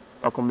 and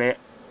Uncle Matty,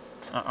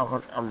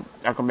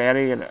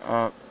 and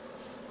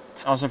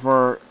also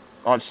for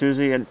Aunt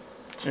Susie, and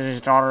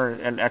Susie's daughter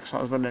and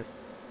ex-husband, and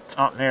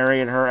Aunt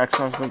Mary and her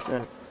ex-husband,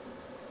 and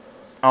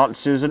Aunt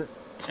Susan,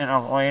 and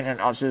Uncle Wayne,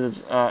 and Aunt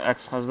Susan's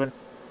ex-husband,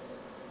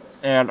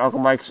 and Uncle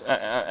Mike's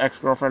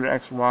ex-girlfriend and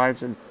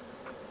ex-wives, and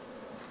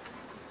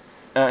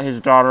his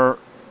daughter,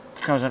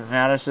 cousin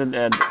Madison,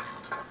 and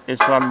his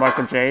son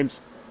Michael James,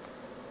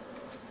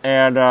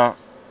 and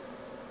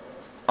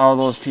all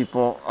those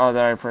people that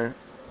I pray.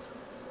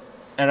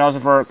 And also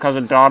for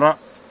cousin Donna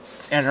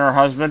and her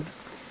husband,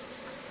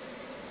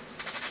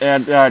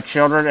 and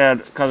children,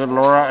 and cousin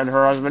Laura and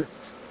her husband,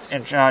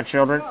 and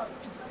children,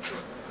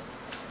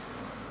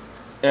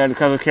 and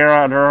cousin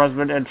Kara and her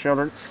husband and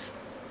children,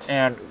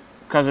 and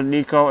cousin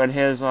Nico and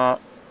his wife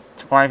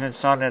and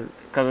son, and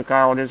cousin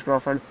Kyle and his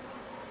girlfriend,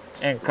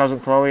 and cousin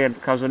Chloe and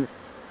Uncle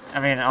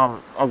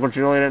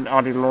Julian and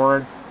Auntie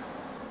Lauren,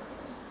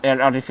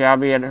 and Auntie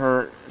Fabi and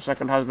her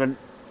second husband,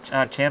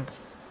 Tim,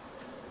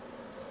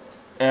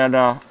 and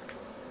also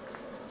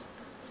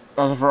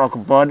for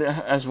Uncle Bud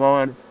as well,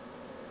 and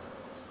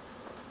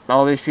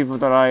all these people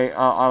that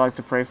I like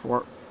to pray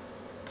for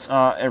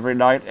every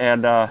night,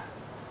 and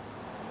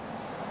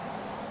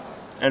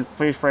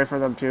please pray for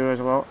them too as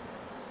well.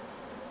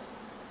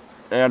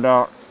 And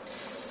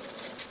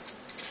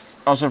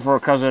also for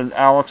cousin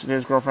Alex and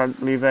his girlfriend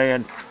Leve,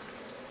 and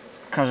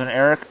cousin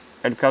Eric,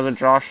 and cousin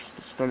Josh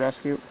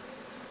Stonescu,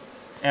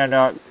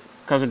 and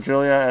cousin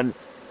Julia, and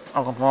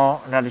Uncle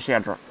Paul, and Auntie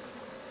Sandra,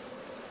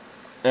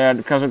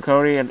 and cousin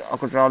Cody, and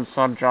Uncle John's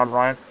son John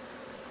Ryan,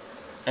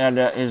 and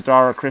his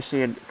daughter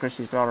Chrissy, and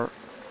Chrissy's daughter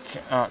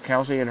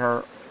Kelsey,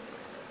 and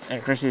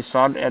Chrissy's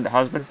son and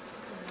husband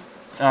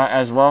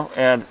as well,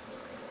 and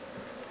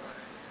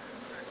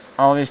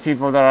all these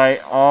people that I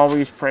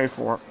always pray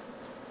for.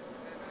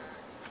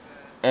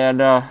 And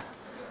this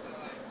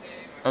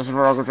is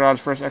for Uncle John's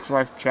first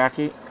ex-wife,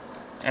 Jackie,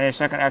 and his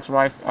second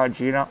ex-wife,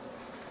 Gina,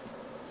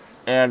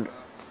 and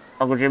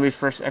Uncle Jimmy's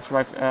first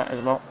ex-wife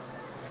as well,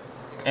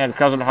 and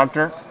cousin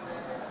Hunter,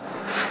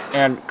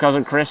 and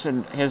cousin Chris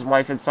and his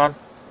wife and son,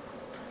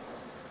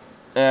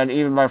 and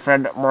even my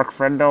friend Mark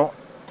Friendo,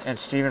 and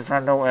Stephen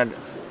Friendo, and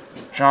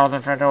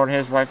Jonathan Friendo and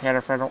his wife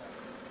Hannah Friendo,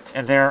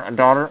 and their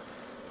daughter,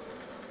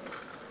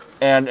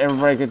 and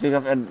everybody can think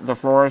of, and the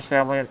Flores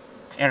family, and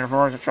Andrew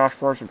Flores, and Josh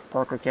Flores, and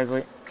Parker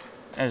Kinsley,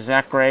 and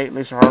Zach Gray,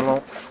 Lisa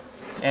Harlow,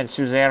 and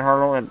Suzanne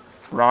Harlow, and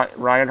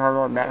Ryan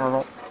Harlow, and Matt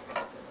Harlow,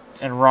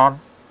 and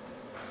Ron,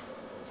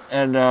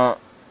 and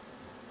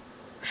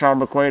Sean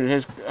McQuaid and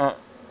his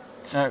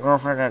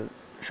girlfriend, and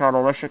Sean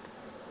Olishik,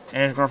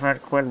 and his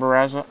girlfriend Quinn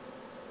Barraza,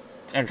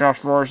 and Josh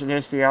Flores and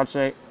his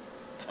fiance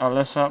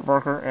Alyssa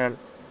Barker, and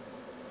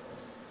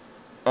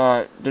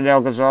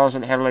Danelle Gonzalez,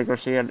 and Henley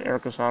Garcia, and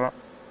Eric Casada,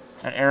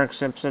 and Eric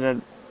Simpson,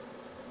 and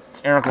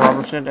Eric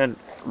Robertson, and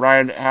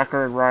Ryan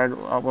Hacker, and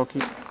Ryan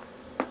Wilkie,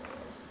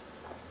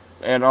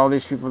 and all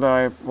these people that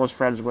I was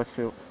friends with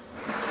too.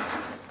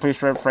 Please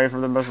pray for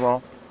them as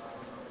well.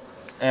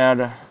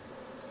 And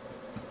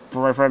for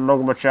my friend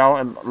Logan Michelle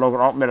and Logan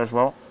Altman as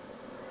well.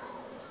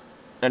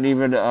 And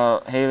even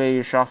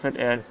Haley Shoffett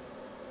and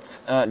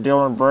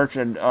Dylan Birch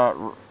and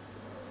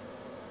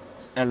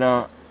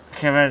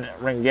Kevin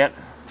Ringett.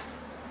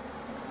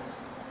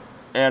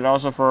 And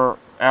also for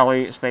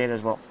Ali Spain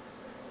as well.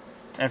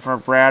 And for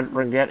Brad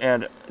Ringett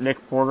and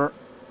Nick Porter.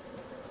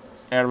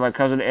 And my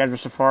cousin Andrew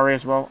Safari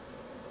as well.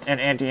 And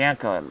Auntie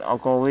Anka and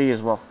Uncle Lee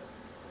as well.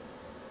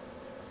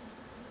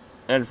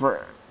 And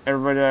for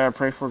everybody that I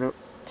pray for,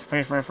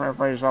 please pray for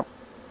everybody's up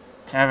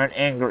having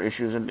anger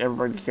issues and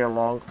everybody to get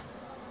along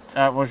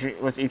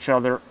with each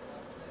other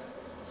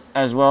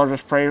as well.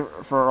 Just pray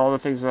for all the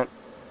things that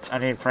I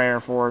need prayer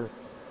for.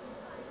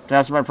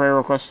 That's what my prayer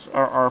requests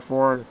are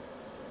for.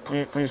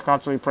 Please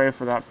constantly pray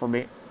for that for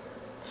me.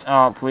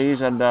 Please,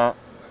 and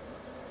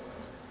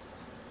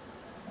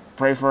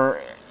pray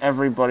for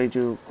everybody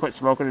to quit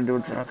smoking and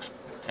doing drugs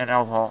and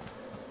alcohol.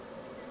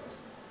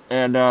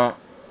 And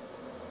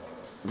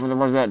for the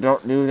ones that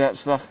don't do that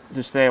stuff,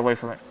 just stay away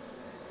from it.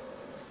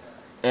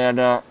 And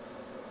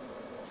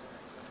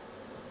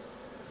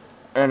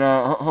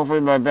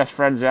hopefully my best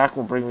friend Zach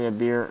will bring me a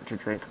beer to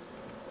drink.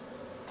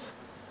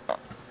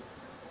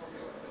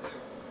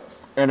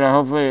 And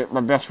hopefully my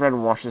best friend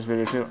will watch this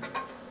video too.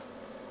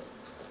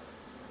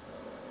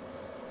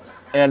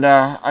 And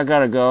I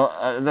gotta go.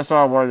 That's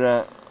all I wanted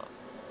to.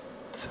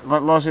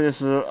 But mostly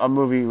this is a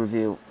movie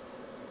review.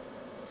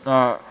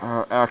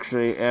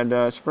 Actually, and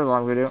it's a pretty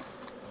long video.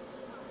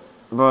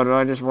 But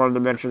I just wanted to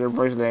mention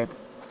everybody's name.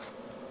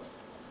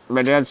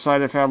 My dad's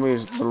side of the family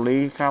is the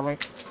Lee family.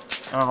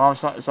 And my mom's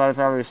side of the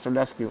family is the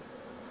Nescu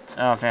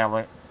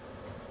family.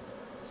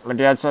 My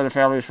dad's side of the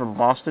family is from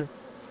Boston.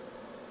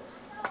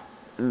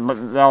 But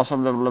now some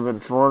of them live in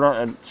Florida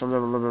and some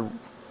of them live in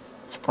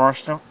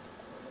Sparsta.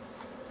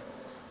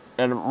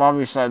 And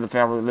mommy's side of the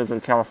family lives in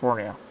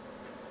California.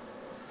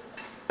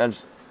 And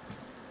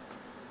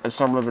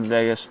some live in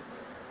Vegas.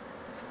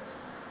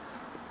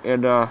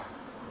 And my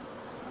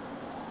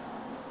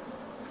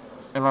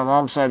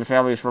mom's side of the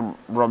family is from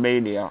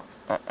Romania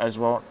as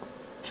well.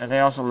 And they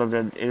also lived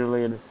in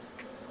Italy and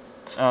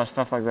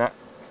stuff like that.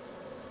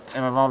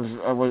 And my mom's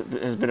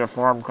has been a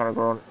farm kind of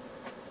girl.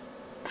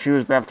 She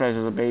was baptized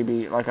as a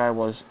baby like I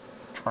was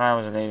when I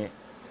was a baby.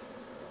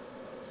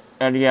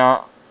 And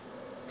yeah,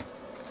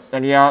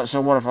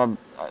 so what if I'm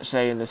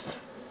saying this?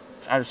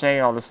 I'm saying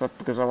all this stuff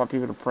because I want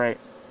people to pray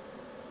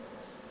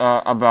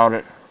about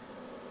it.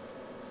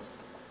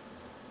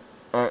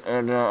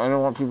 And I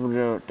don't want people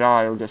to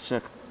die or get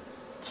sick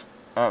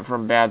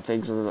from bad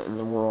things in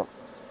the world.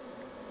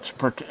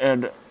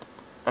 And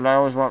I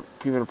always want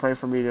people to pray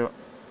for me to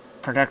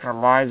protect our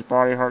minds,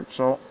 body, heart,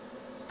 soul,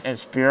 and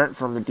spirit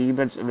from the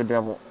demons and the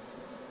devil.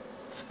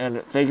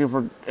 And thank you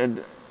for,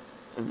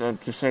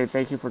 to say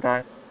thank you for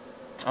dying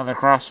on the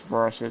cross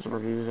for our sins,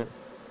 Lord Jesus.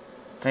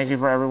 Thank you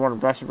for everyone,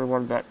 bless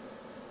everyone that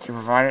you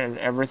provided and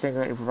everything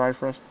that you provide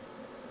for us.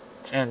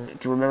 And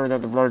to remember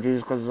that the blood of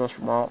Jesus cleanses us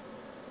from all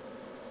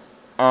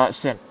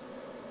sin.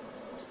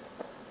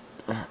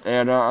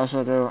 And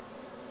also to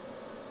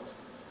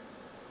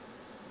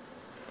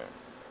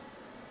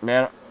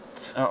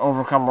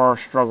overcome our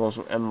struggles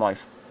in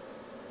life.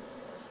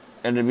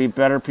 And to be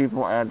better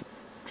people and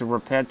to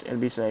repent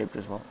and be saved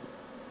as well.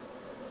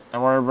 I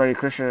want everybody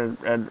Christian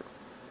and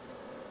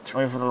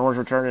wait for the Lord's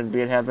return and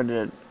be in heaven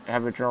and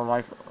have eternal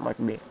life like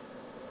me.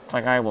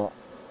 Like I will.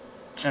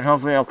 And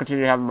hopefully I'll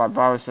continue having my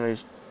Bible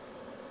studies.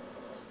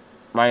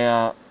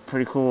 My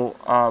pretty cool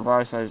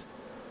Bible studies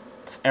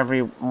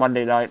every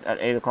Monday night at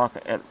 8 o'clock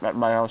at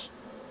my house.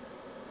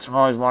 So I'm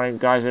always wanting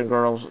guys and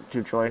girls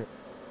to join.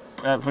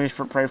 Please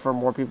pray for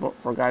more people,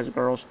 for guys and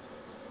girls,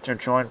 to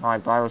join my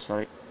Bible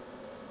study.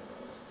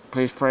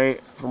 Please pray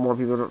for more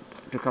people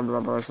to come to my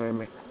Bible study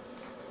with me.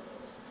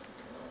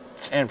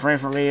 And pray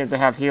for me to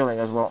have healing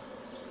as well.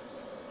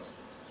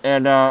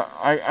 And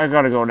I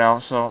gotta go now,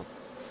 so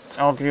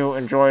I hope you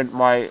enjoyed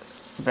my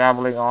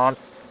babbling on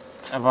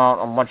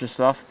about a bunch of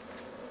stuff.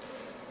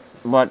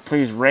 But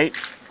please rate,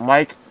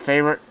 like,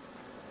 favorite,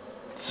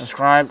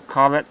 subscribe,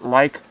 comment,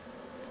 like,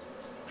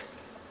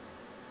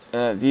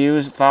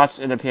 views, thoughts,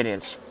 and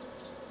opinions.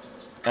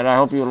 And I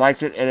hope you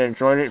liked it and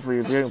enjoyed it for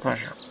your viewing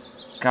pleasure,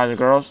 guys and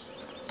girls.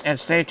 And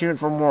stay tuned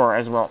for more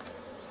as well.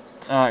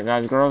 Alright,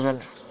 guys and girls,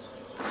 and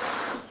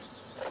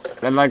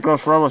like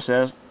Ghost Robo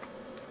says,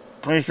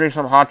 please drink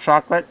some hot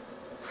chocolate.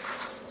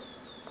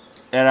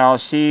 And I'll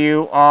see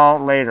you all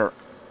later.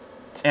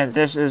 And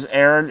this is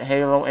Aaron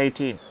Halo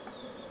 18.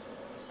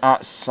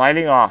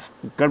 Signing off.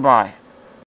 Goodbye.